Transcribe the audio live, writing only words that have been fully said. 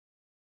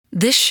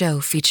This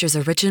show features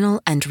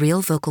original and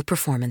real vocal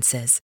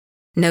performances.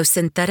 No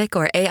synthetic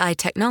or AI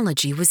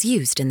technology was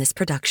used in this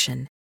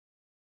production.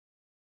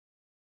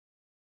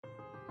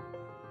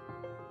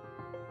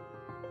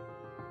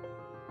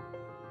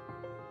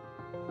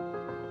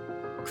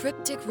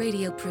 Cryptic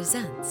Radio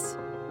presents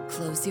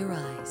Close Your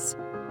Eyes.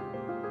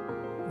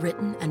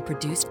 Written and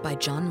produced by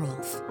John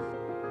Rolfe.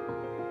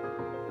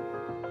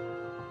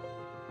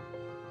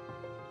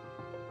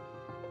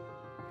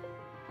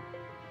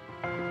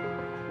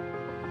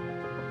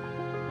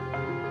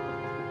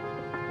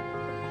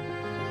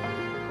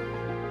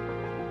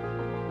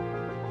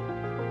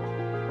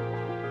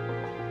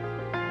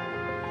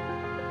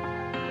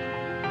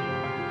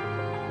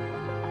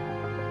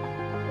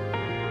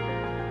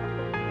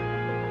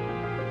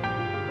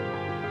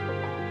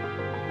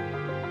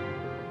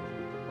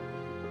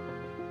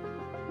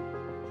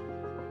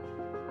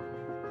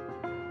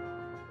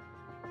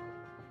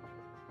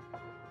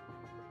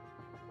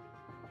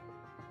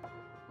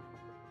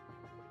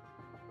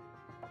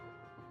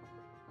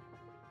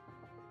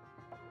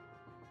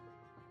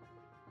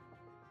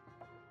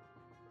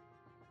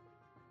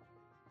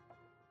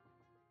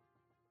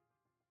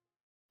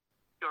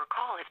 Your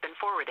call has been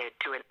forwarded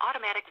to an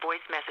automatic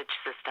voice message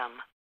system.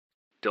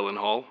 Dylan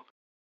Hall?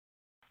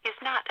 Is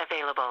not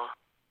available.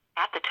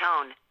 At the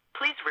tone,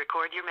 please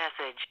record your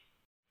message.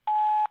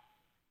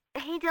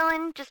 Hey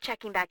Dylan, just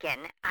checking back in.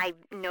 I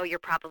know you're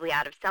probably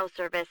out of cell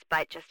service,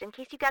 but just in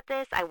case you got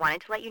this, I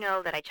wanted to let you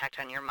know that I checked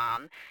on your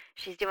mom.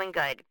 She's doing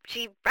good.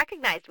 She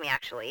recognized me,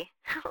 actually.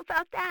 How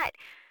about that?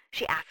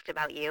 She asked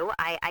about you.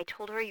 I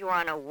told her you were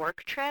on a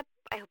work trip.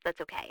 I hope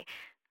that's okay.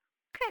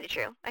 Kinda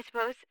true, I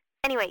suppose.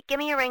 Anyway, give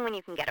me a ring when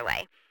you can get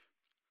away.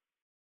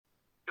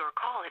 Your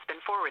call has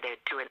been forwarded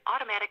to an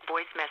automatic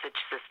voice message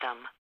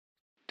system.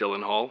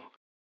 Dylan Hall?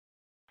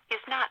 Is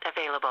not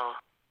available.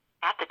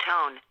 At the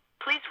tone,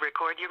 please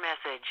record your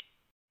message.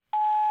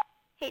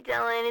 Hey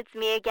Dylan, it's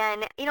me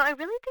again. I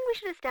really think we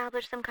should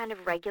establish some kind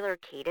of regular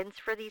cadence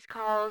for these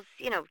calls,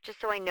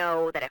 just so I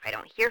know that if I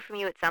don't hear from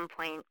you at some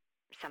point,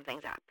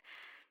 something's up.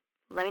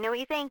 Let me know what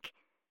you think.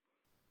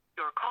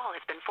 Your call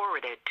has been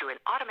forwarded to an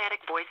automatic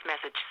voice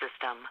message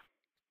system.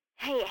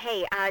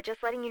 Hey,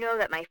 just letting you know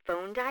that my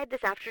phone died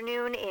this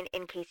afternoon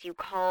in case you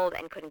called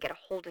and couldn't get a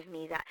hold of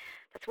me.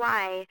 That's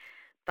why.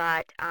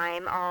 But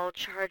I'm all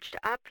charged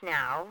up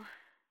now.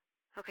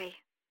 Okay,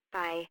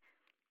 bye.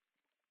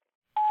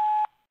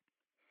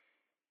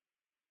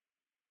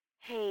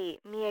 Hey,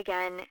 me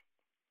again.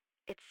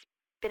 It's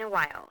been a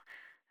while.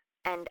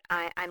 And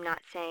I'm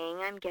not saying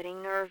I'm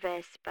getting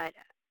nervous, but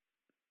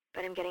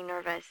I'm getting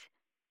nervous.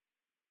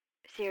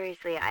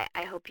 Seriously,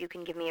 I hope you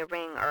can give me a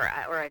ring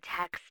or a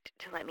text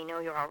to let me know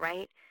you're all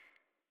right.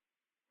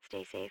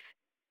 Stay safe.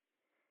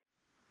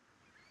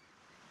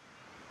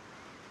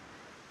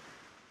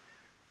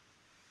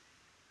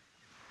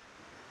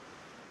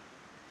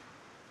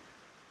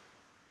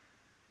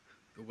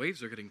 The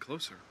waves are getting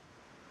closer.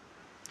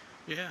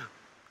 Yeah,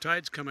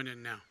 tide's coming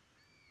in now.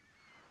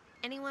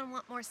 Anyone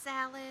want more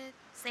salad?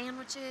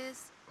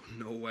 Sandwiches?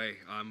 No way,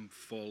 I'm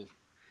full.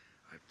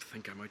 I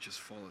think I might just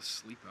fall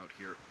asleep out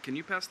here. Can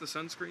you pass the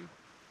sunscreen?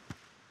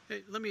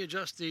 Hey, let me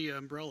adjust the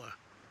umbrella.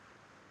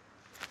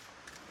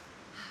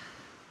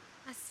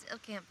 I still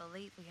can't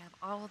believe we have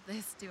all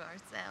this to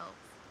ourselves.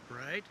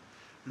 Right?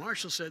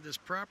 Marshall said this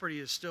property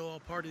is still all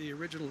part of the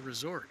original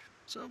resort,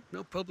 so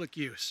no public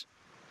use.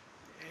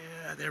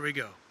 Yeah, there we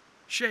go.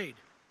 Shade.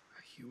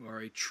 You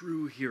are a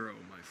true hero,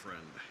 my friend.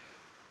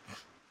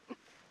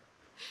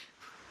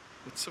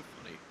 What's so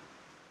funny?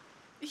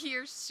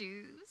 Your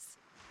shoes?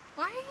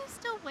 Why are you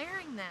still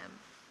wearing them?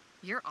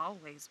 You're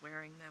always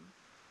wearing them.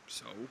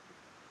 So?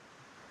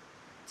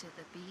 To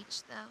the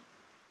beach, though?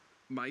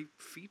 My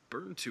feet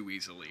burn too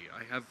easily.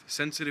 I have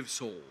sensitive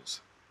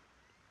soles.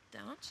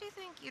 Don't you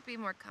think you'd be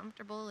more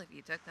comfortable if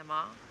you took them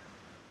off?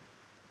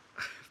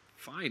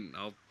 Fine,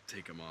 I'll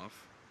take them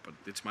off, but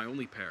it's my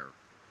only pair.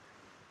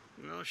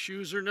 Well,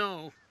 shoes or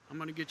no, I'm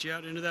gonna get you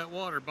out into that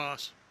water,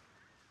 boss.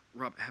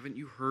 Rob, haven't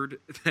you heard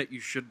that you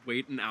should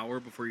wait an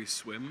hour before you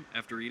swim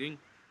after eating?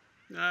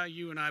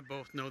 You and I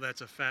both know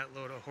that's a fat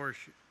load of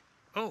horseshit.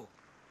 Oh,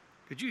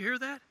 did you hear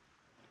that?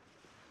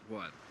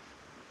 What?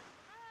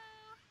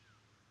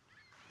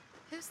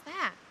 Who's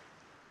that?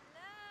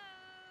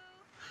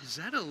 Is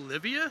that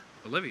Olivia?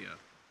 Olivia?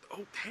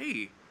 Oh,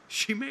 hey,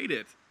 she made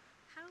it.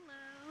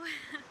 Hello.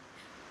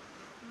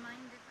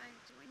 Mind if I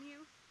join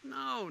you?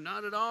 No,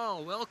 not at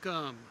all.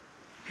 Welcome.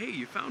 Hey,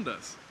 you found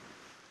us.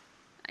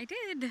 I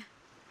did.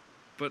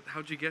 But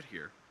how'd you get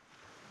here?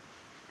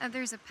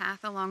 There's a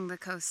path along the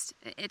coast.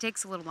 It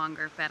takes a little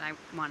longer, but I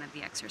wanted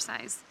the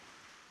exercise.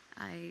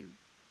 I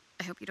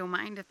hope you don't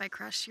mind if I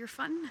crush your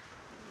fun.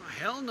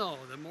 Hell no.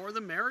 The more the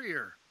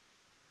merrier.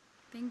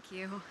 Thank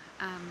you.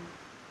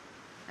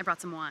 I brought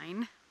some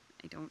wine.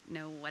 I don't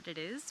know what it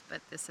is,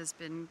 but this has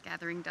been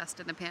gathering dust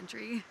in the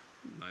pantry.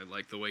 I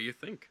like the way you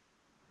think.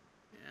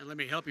 Yeah, let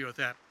me help you with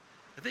that.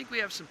 I think we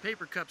have some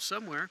paper cups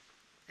somewhere.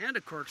 And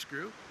a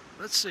corkscrew.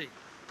 Let's see.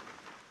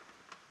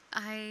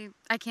 I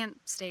can't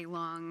stay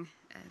long.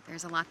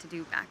 There's a lot to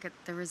do back at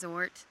the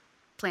resort.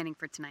 Planning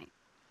for tonight.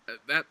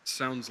 That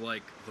sounds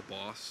like the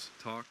boss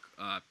talk.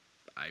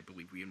 I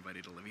believe we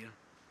invited Olivia.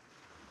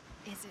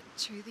 Is it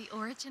true the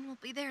Origin will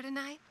be there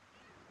tonight?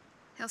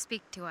 He'll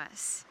speak to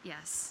us,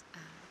 yes,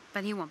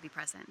 but he won't be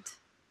present.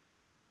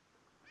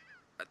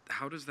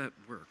 How does that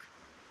work?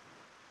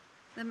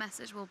 The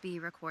message will be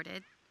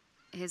recorded.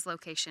 His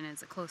location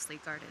is a closely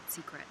guarded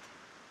secret.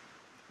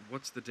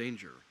 What's the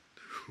danger?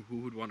 Who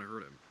would want to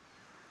hurt him?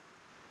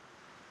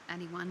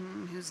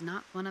 Anyone who's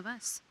not one of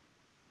us.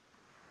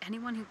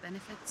 Anyone who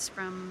benefits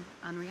from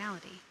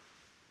unreality.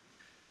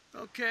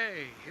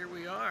 Okay, here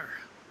we are.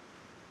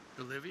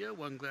 Olivia,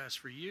 one glass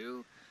for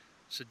you.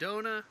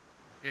 Sedona,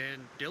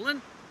 and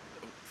Dylan,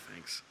 Oh,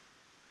 thanks.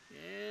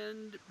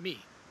 and me.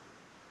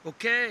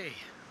 Okay,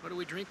 what are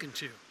we drinking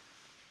to?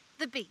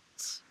 The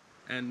beach.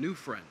 And new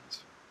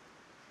friends.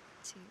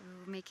 To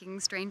making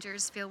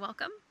strangers feel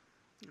welcome.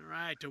 All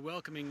right, to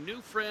welcoming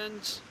new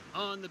friends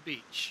on the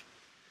beach.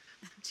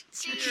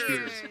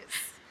 Cheers.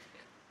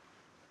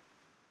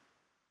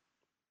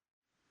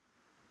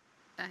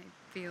 I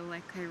feel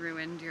like I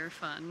ruined your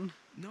fun.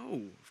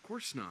 No, of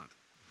course not.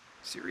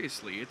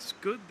 Seriously, it's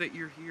good that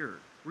you're here.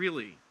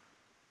 Really.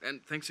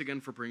 And thanks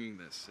again for bringing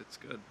this. It's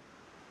good.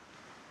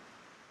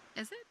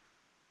 Is it?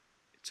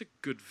 It's a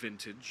good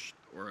vintage,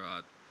 or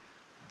a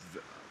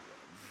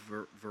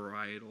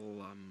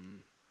varietal,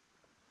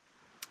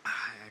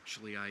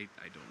 Actually, I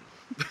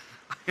don't know.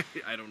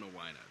 I don't know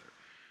wine either.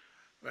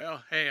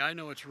 Well, hey, I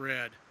know it's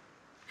red.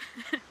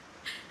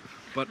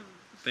 But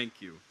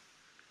thank you.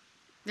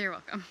 You're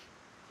welcome.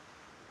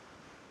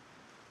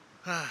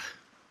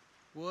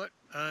 What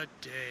a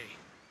day.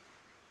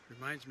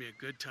 Reminds me of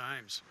good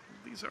times.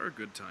 These are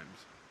good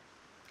times.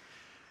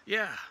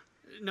 Yeah,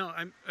 no,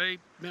 I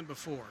meant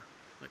before,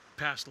 like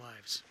past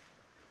lives.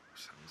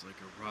 Sounds like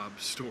a Rob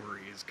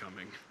story is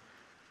coming.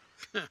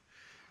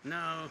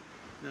 No,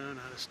 not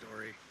a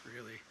story,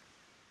 really.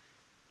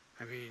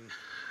 I mean,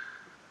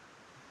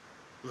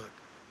 look,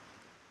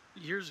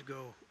 years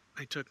ago,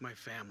 I took my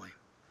family,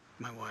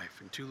 my wife,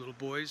 and 2 little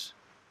boys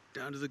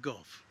down to the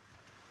Gulf.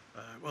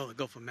 The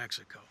Gulf of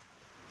Mexico.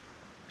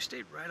 We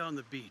stayed right on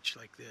the beach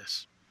like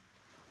this.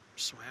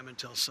 Swam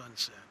until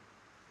sunset.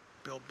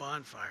 Built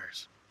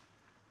bonfires.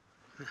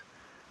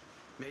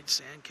 Made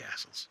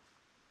sandcastles.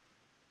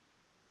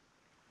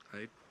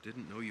 I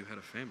didn't know you had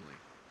a family.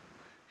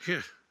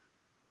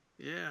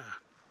 Yeah.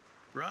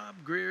 Rob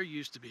Greer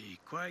used to be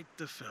quite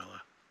the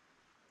fella.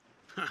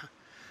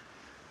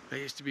 I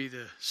used to be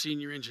the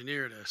senior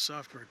engineer at a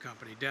software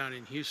company down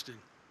in Houston.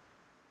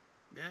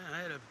 Yeah,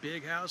 I had a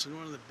big house in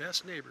one of the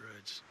best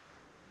neighborhoods.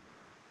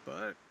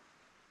 But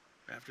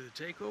after the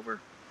takeover,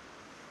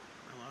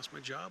 I lost my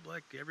job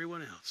like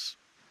everyone else.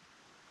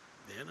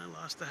 Then I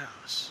lost the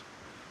house.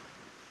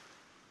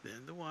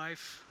 Then the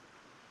wife.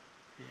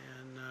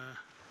 And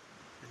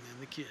then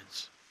the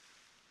kids.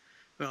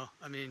 Well,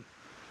 I mean,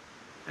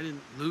 I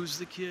didn't lose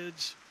the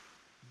kids,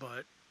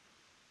 but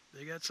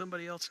they got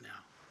somebody else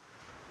now.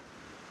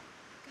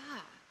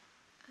 God,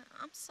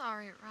 I'm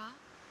sorry, Rob.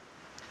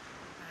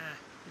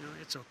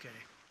 It's okay.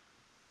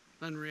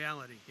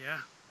 Unreality, yeah?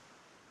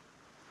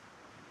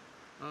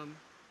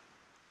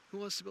 Who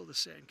wants to build a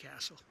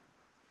sandcastle?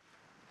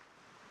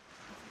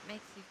 If it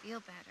makes you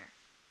feel better.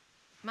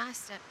 My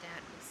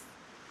stepdad was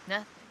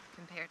nothing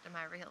compared to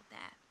my real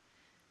dad.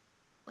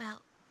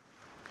 Well,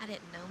 I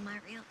didn't know my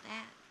real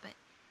dad, but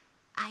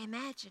I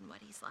imagine what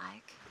he's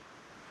like.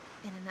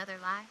 In another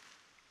life,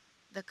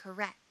 the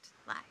correct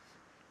life.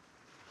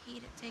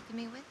 He'd have taken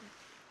me with him.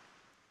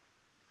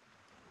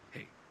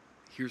 Hey,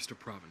 here's to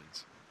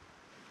Providence.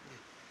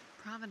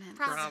 Provenance.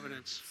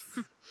 Providence.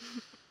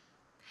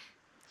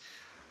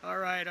 All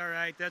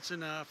right, that's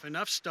enough.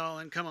 Enough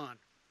stalling, come on.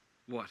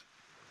 What?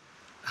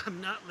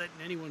 I'm not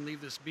letting anyone leave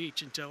this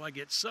beach until I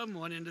get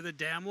someone into the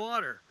damn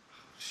water.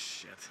 Oh,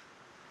 shit.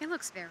 It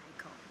looks very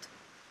cold.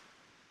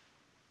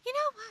 You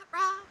know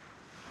what, Rob?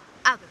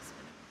 I'll go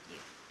swimming with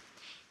you.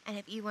 And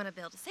if you want to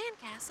build a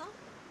sandcastle,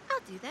 I'll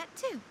do that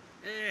too.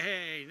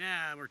 Hey,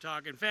 now we're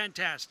talking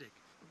fantastic.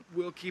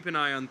 We'll keep an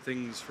eye on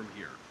things from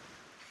here.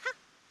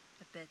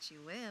 I bet you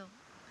will.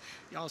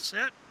 Y'all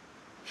set?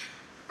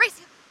 Race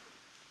you.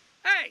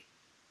 Hey!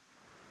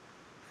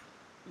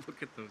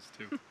 Look at those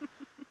two.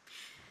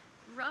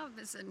 Rob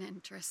is an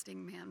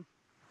interesting man.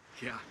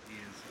 Yeah, he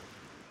is.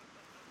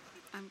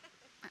 I'm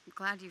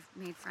glad you've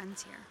made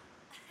friends here.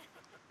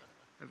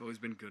 I've always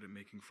been good at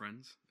making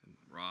friends, and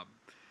Rob,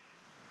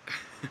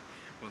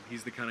 well,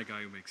 he's the kind of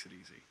guy who makes it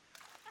easy.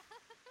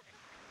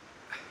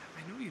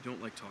 I know you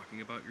don't like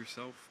talking about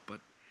yourself, but,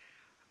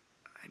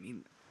 I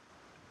mean,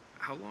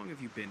 how long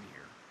have you been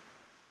here?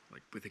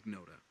 Like, with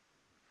Ignota?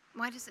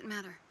 Why does it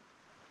matter?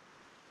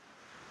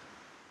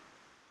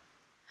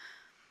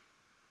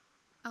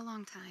 A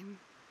long time.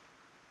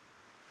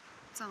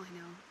 That's all I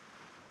know.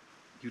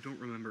 You don't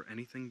remember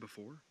anything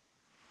before?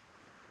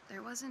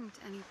 There wasn't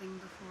anything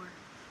before.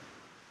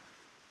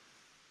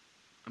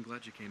 I'm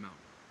glad you came out.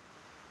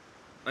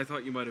 I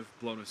thought you might have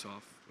blown us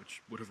off,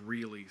 which would have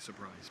really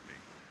surprised me.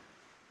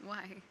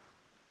 Why?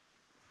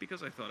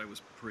 Because I thought I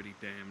was pretty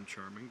damn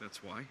charming,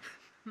 that's why.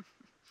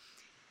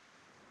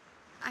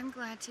 I'm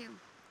glad to.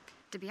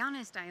 To be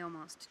honest, I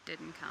almost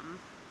didn't come.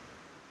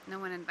 No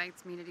one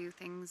invites me to do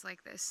things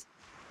like this.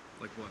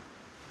 Like what?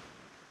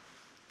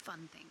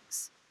 Fun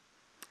things.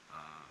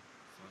 Ah,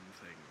 fun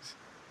things.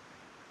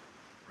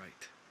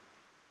 Right.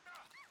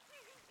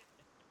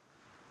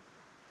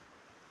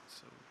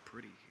 So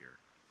pretty here.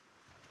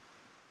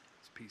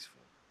 It's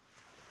peaceful.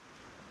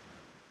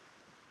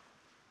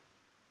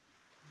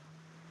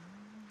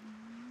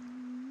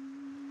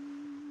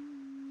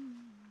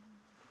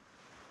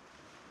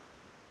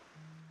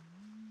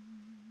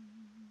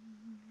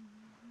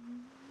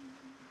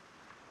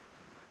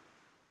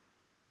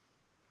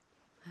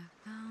 I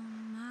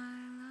found my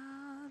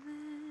love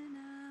in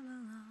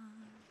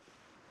Avalon,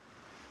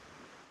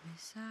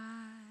 beside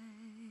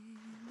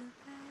the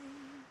bay.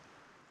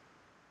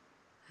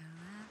 I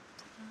left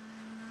my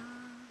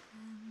love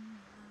in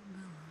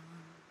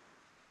Avalon,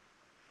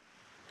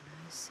 and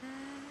I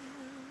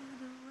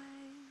sailed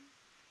away.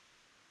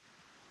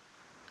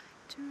 I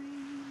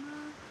dream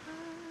of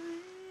her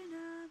in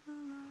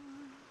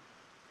Avalon,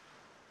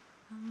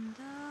 from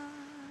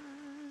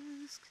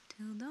dusk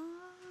till dawn.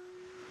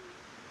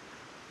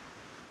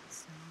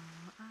 So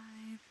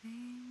I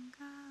think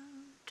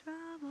I'll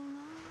travel on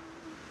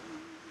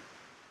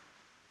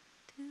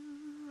to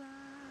Avalon.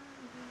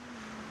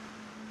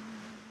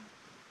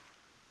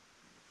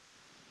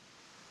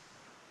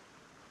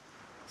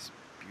 It's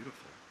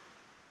beautiful.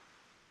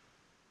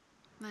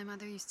 My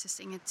mother used to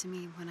sing it to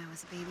me when I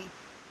was a baby.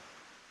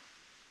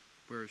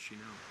 Where is she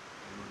now?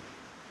 Alone.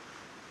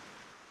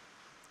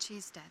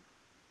 She's dead.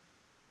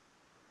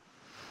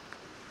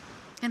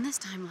 In this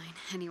timeline,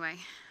 anyway.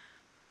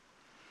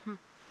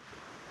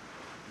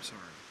 I'm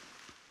sorry.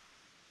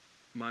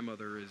 My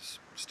mother is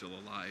still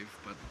alive,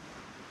 but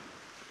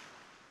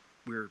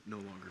we're no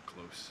longer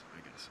close,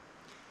 I guess.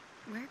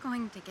 We're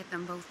going to get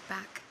them both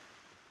back.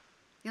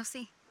 You'll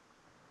see.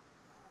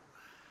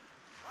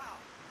 Wow,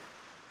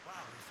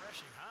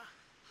 refreshing, huh?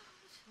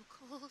 So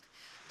cold.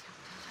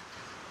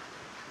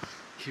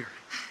 Here.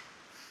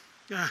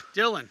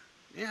 Dylan,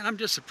 man, I'm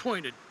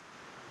disappointed.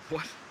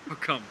 What? How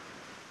come?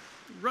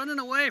 Running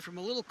away from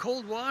a little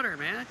cold water,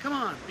 man. Come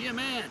on, be a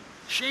man.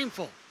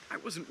 Shameful. I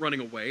wasn't running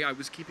away. I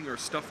was keeping our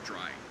stuff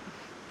dry.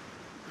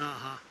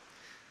 Uh-huh.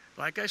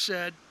 Like I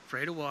said,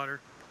 afraid of water.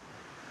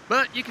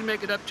 But you can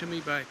make it up to me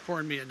by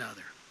pouring me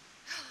another.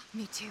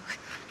 Me too.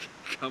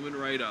 Coming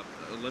right up.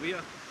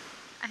 Olivia?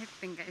 I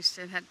think I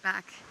should head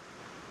back.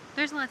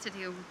 There's a lot to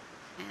do,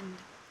 and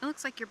it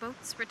looks like your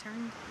boat's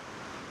returned.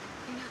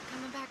 You're not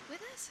coming back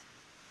with us?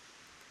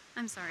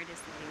 I'm sorry to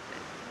say,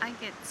 but I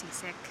get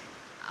seasick.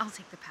 I'll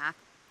take the path.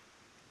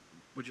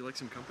 Would you like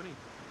some company?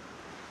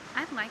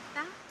 I'd like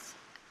that,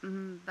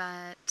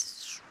 but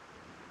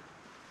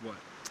What?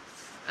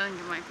 I think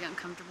it might be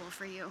uncomfortable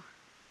for you.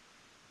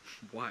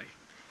 Why?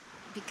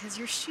 Because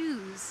your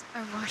shoes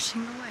are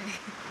washing away.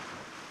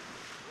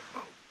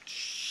 Oh,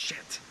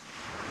 shit.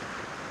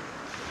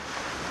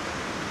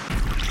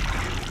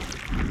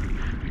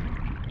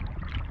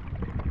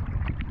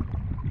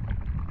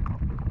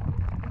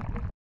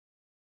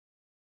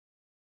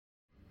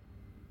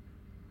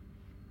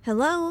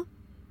 Hello?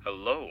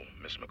 Hello,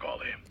 Miss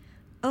McCauley.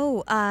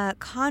 Oh,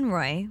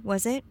 Conroy,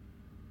 was it?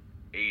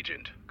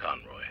 Agent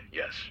Conroy,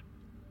 yes.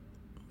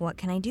 What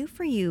can I do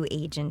for you,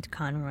 Agent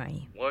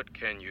Conroy? What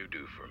can you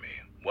do for me?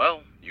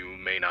 Well, you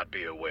may not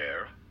be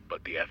aware,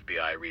 but the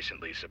FBI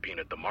recently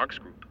subpoenaed the Marx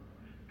Group.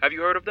 Have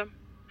you heard of them?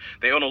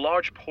 They own a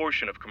large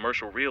portion of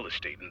commercial real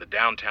estate in the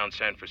downtown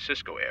San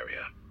Francisco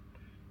area.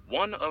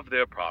 One of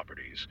their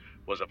properties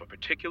was of a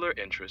particular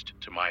interest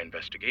to my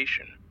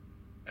investigation.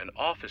 An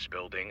office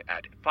building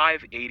at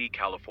 580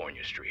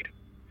 California Street.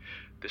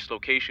 This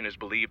location is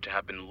believed to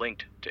have been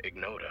linked to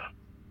Ignota.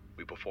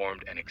 We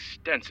performed an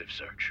extensive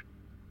search.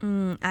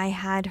 I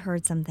had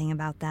heard something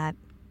about that.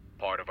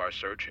 Part of our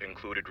search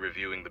included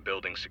reviewing the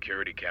building's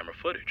security camera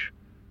footage.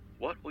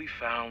 What we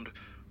found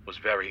was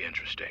very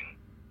interesting.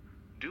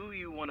 Do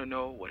you want to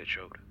know what it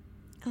showed?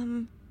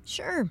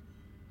 Sure.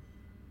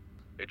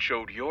 It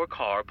showed your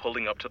car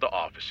pulling up to the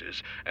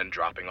offices and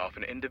dropping off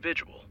an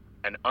individual,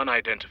 an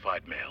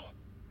unidentified male.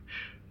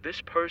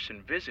 This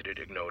person visited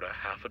Ignota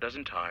half a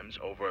dozen times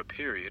over a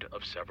period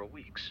of several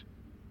weeks,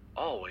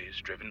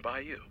 always driven by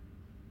you.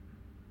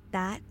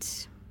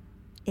 That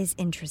is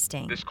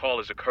interesting. This call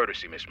is a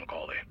courtesy, Miss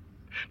McCauley.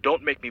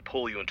 Don't make me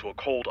pull you into a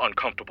cold,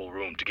 uncomfortable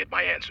room to get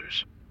my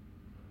answers.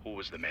 Who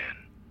was the man?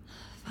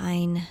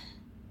 Fine.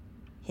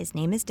 His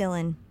name is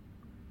Dylan.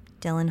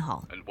 Dylan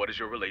Hall. And what is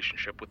your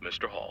relationship with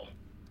Mr. Hall?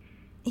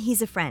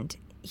 He's a friend.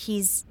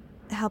 He's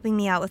helping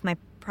me out with my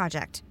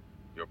project.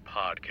 Your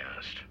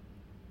podcast.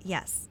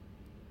 Yes.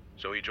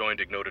 So he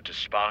joined Ignota to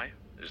spy?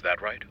 Is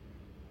that right?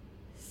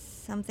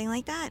 Something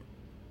like that.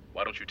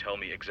 Why don't you tell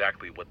me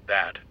exactly what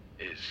that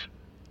is?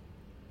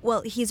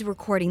 Well, he's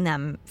recording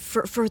them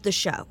for the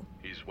show.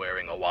 He's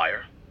wearing a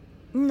wire?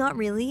 Not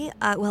really.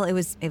 Well, it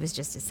was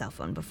just his cell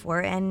phone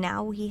before, and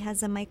now he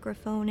has a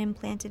microphone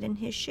implanted in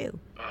his shoe.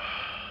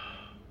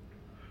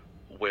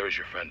 Where is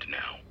your friend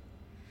now?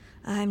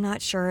 I'm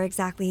not sure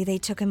exactly. They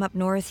took him up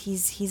north.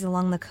 He's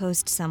along the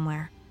coast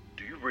somewhere.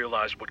 Do you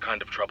realize what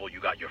kind of trouble you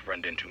got your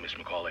friend into, Miss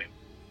McCauley?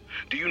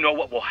 Do you know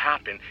what will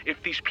happen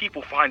if these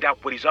people find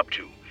out what he's up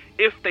to?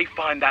 If they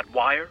find that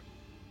wire?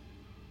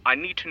 I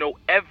need to know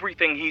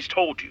everything he's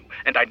told you,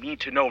 and I need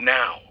to know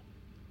now.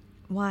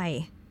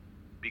 Why?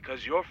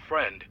 Because your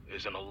friend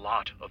is in a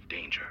lot of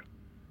danger.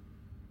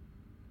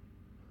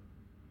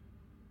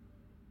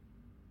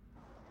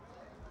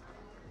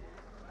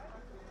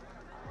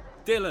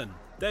 Dylan,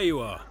 there you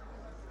are.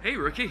 Hey,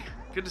 Ricky.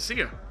 Good to see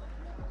you.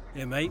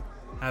 Here, mate.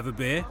 Have a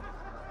beer.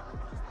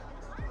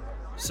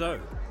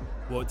 So,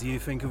 what do you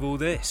think of all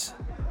this?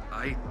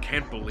 I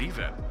can't believe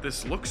it.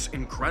 This looks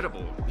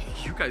incredible.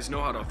 You guys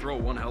know how to throw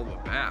one hell of a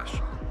bash.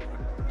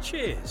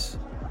 Cheers.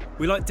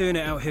 We like doing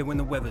it out here when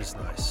the weather's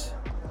nice.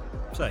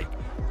 Say,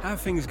 how are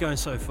things going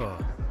so far?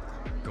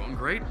 Going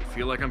great.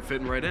 Feel like I'm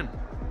fitting right in.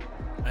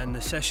 And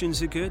the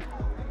sessions are good?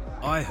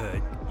 I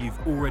heard you've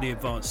already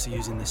advanced to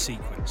using the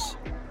sequence.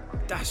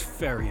 That's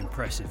very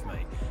impressive,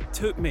 mate.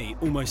 Took me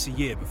almost a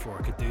year before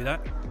I could do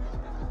that.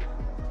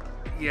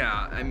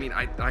 Yeah, I mean,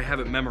 I have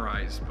it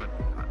memorized, but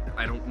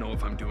I don't know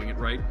if I'm doing it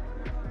right.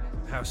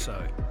 How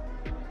so?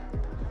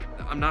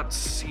 I'm not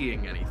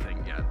seeing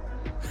anything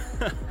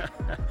yet.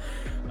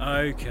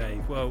 Okay,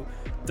 well,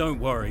 don't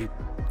worry.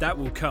 That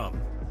will come.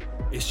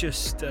 It's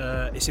just,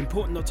 it's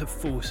important not to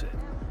force it.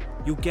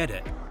 You'll get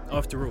it.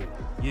 After all,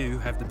 you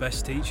have the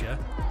best teacher.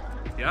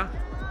 Yeah?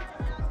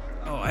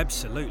 Oh,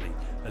 absolutely.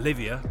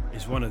 Olivia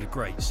is one of the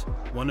greats,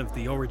 one of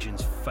the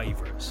Origin's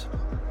favourites.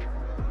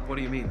 What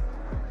do you mean?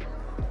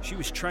 She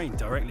was trained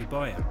directly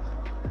by him.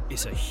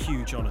 It's a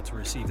huge honour to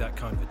receive that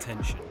kind of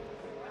attention.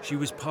 She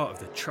was part of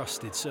the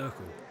trusted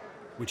circle,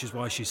 which is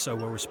why she's so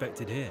well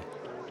respected here.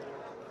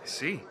 I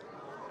see.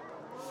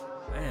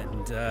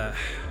 And,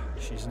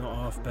 she's not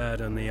half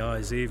bad on the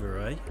eyes either,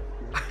 eh?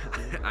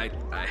 I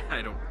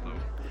don't know.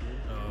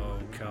 Oh,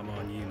 come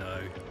on, you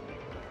know.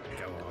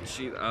 Go on.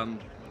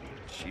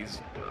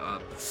 She's,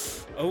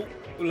 Oh,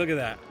 look at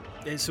that.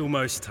 It's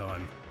almost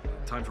time.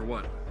 Time for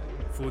what?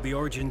 For the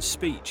Origin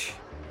speech.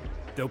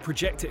 They'll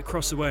project it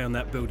across the way on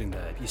that building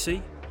there, you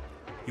see?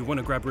 You want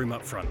to grab room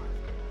up front.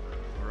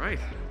 All right.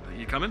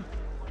 You coming?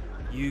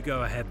 You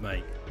go ahead,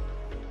 mate.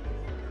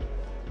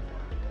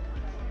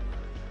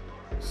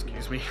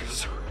 Excuse me.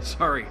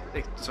 Sorry.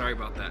 Hey, sorry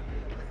about that.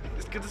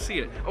 It's good to see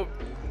you. Oh,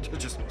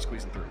 just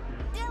squeezing through.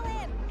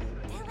 Dylan!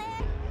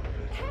 Dylan!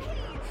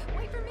 Hey!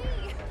 Wait for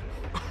me!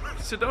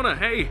 Sedona,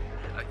 hey!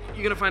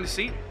 You gonna find a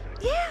seat?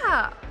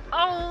 Yeah!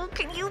 Oh,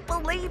 can you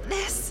believe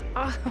this?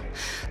 Oh,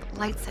 the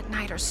lights at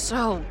night are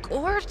so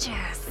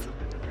gorgeous.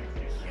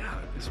 Yeah,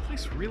 this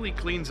place really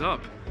cleans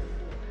up.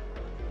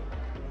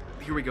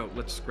 Here we go.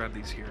 Let's grab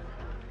these here.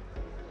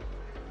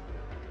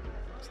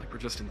 Looks like we're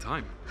just in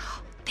time.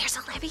 There's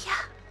Olivia.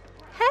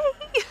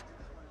 Hey!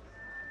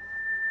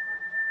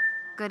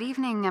 Good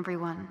evening,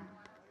 everyone.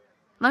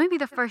 Let me be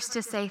the first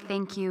to say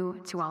thank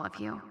you to all of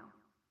you.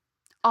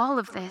 All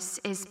of this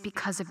is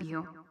because of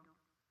you,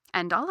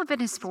 and all of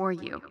it is for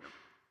you.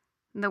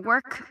 The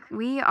work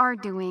we are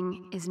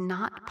doing is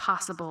not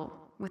possible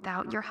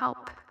without your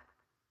help,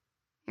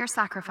 your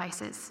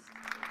sacrifices.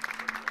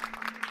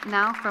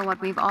 Now for what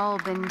we've all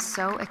been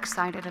so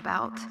excited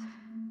about.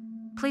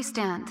 Please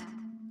stand.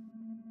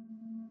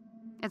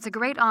 It's a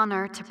great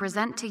honor to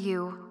present to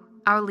you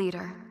our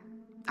leader,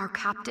 our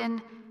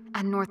captain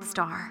and North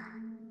Star,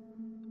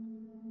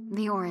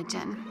 the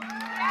Origin.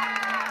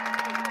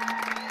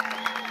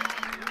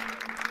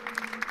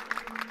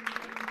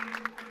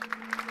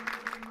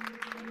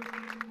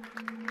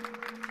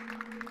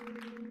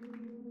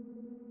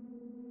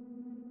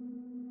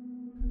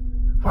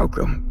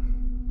 Welcome,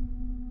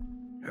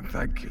 and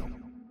thank you.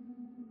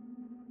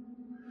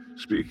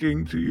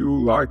 Speaking to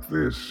you like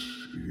this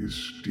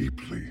is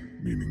deeply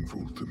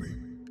meaningful to me.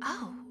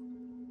 Oh,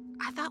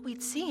 I thought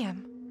we'd see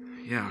him.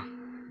 Yeah,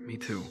 me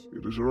too.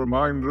 It is a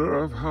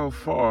reminder of how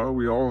far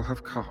we all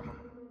have come,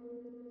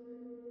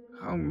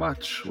 how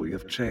much we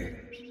have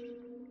changed,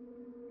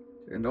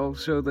 and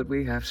also that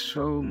we have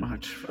so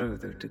much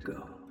further to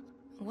go.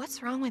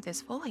 What's wrong with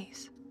his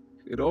voice?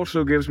 It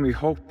also gives me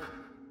hope.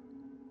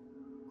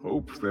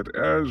 Hope that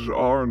as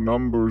our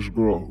numbers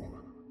grow,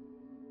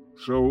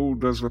 so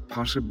does the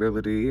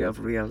possibility of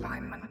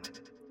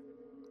realignment.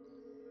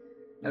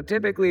 Now,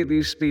 typically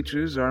these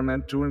speeches are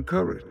meant to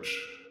encourage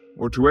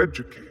or to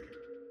educate.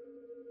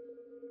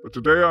 But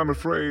today I'm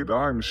afraid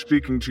I'm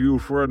speaking to you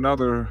for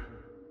another,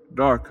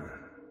 darker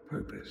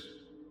purpose.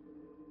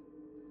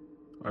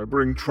 I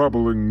bring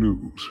troubling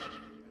news.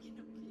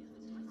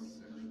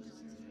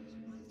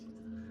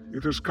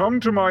 It has come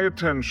to my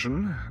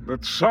attention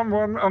that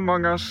someone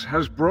among us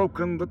has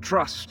broken the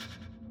trust.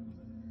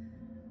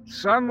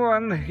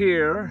 Someone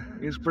here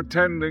is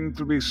pretending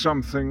to be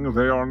something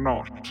they are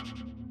not.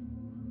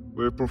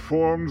 They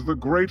performed the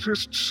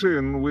greatest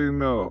sin we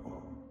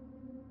know.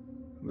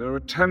 They're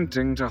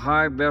attempting to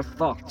hide their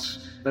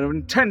thoughts, their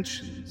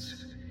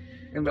intentions,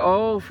 and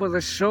all for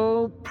the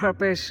sole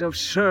purpose of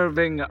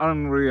serving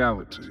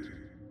unreality.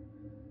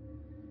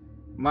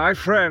 My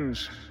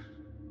friends,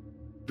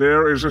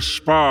 There is a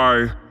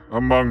spy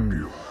among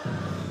you.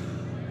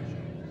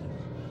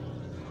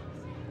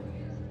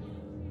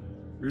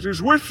 It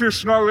is with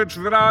this knowledge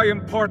that I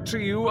impart to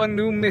you a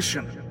new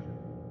mission.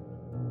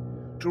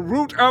 To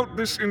root out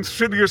this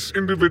insidious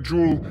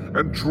individual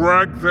and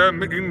drag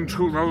them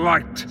into the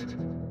light.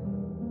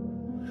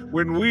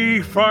 When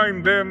we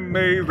find them,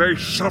 may they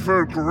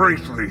suffer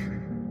greatly.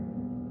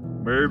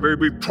 May they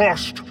be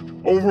tossed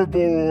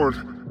overboard,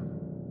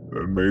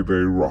 and may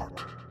they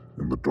rot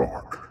in the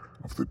dark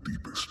of the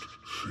deepest sea.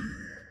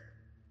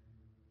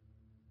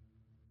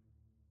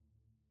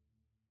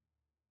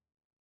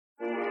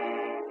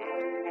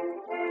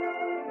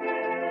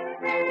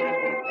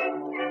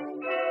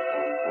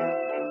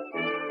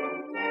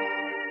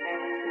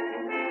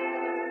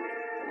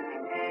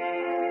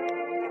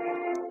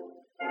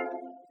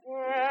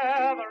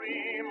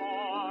 Every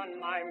morn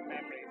my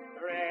memory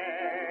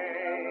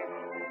strays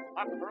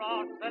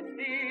across the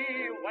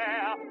sea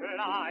where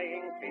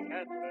flying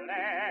fishes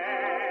play.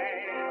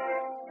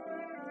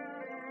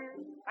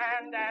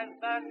 And as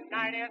the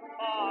night is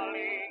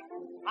falling,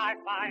 I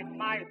find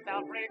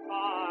myself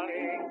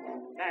recalling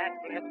that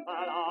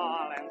blissful,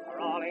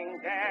 all-enthralling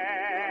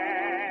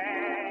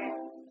day.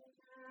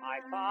 I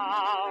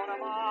found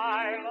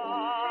my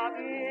love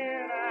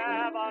in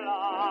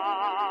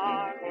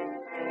Avalon,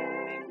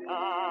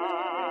 beside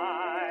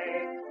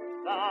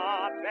the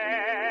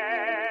bay.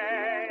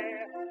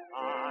 I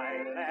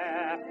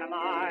left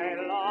my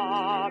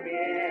love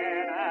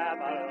in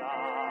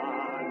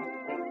Avalon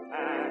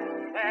and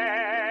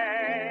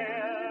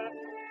sailed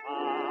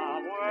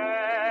away.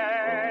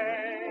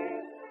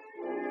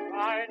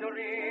 I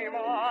dream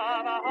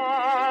of a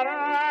heart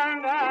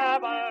and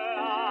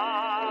Avalon,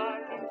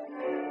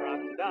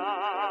 from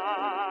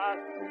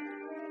dusk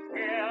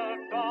till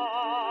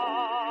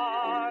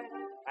dawn,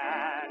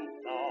 and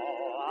so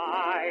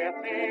I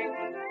think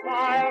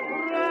I'll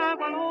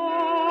travel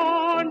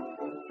on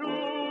to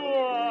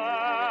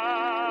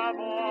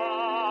Avalon.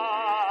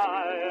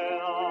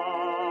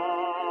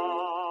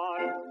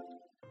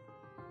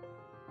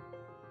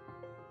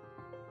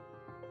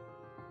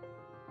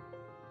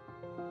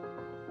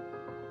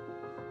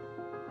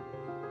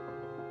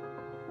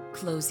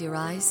 Close Your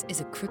Eyes is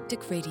a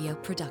Cryptic Radio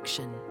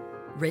production,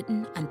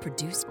 written and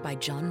produced by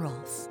John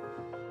Rolfe.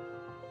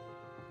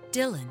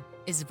 Dylan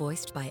is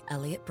voiced by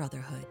Elliot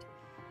Brotherhood,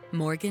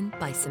 Morgan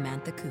by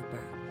Samantha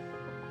Cooper,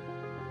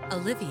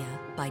 Olivia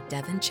by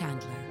Devin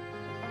Chandler,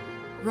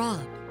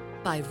 Rob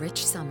by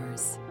Rich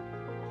Summers,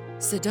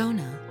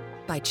 Sedona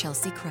by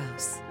Chelsea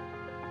Krause,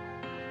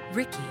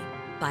 Ricky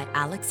by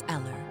Alex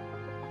Eller.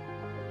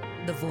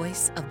 The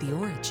voice of the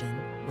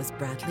Origin was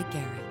Bradley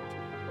Garrick.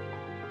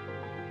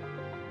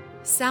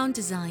 Sound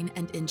design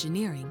and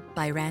engineering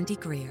by Randy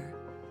Greer.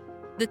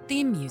 The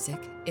theme music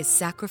is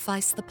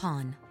Sacrifice the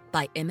Pawn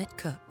by Emmett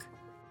Cook.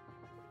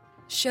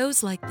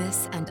 Shows like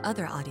this and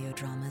other audio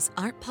dramas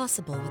aren't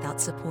possible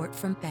without support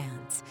from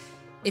fans.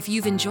 If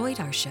you've enjoyed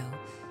our show,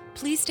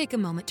 please take a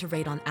moment to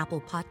rate on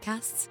Apple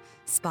Podcasts,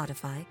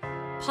 Spotify,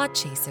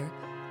 Podchaser,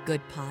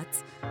 Good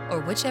Pods,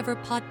 or whichever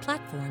pod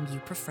platform you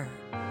prefer.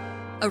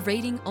 A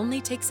rating only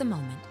takes a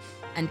moment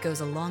and goes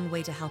a long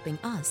way to helping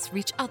us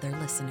reach other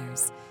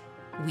listeners.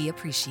 We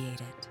appreciate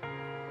it.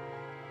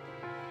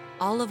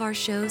 All of our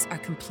shows are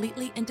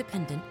completely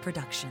independent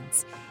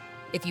productions.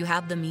 If you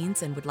have the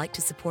means and would like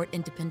to support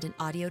independent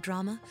audio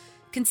drama,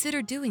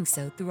 consider doing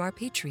so through our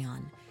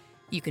Patreon.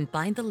 You can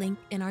find the link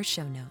in our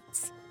show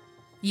notes.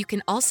 You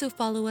can also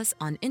follow us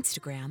on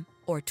Instagram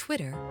or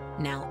Twitter,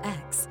 now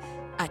X,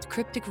 at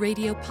Cryptic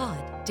Radio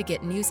Pod to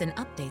get news and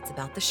updates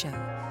about the show.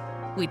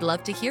 We'd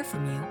love to hear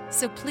from you,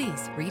 so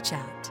please reach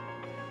out.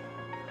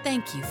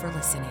 Thank you for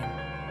listening.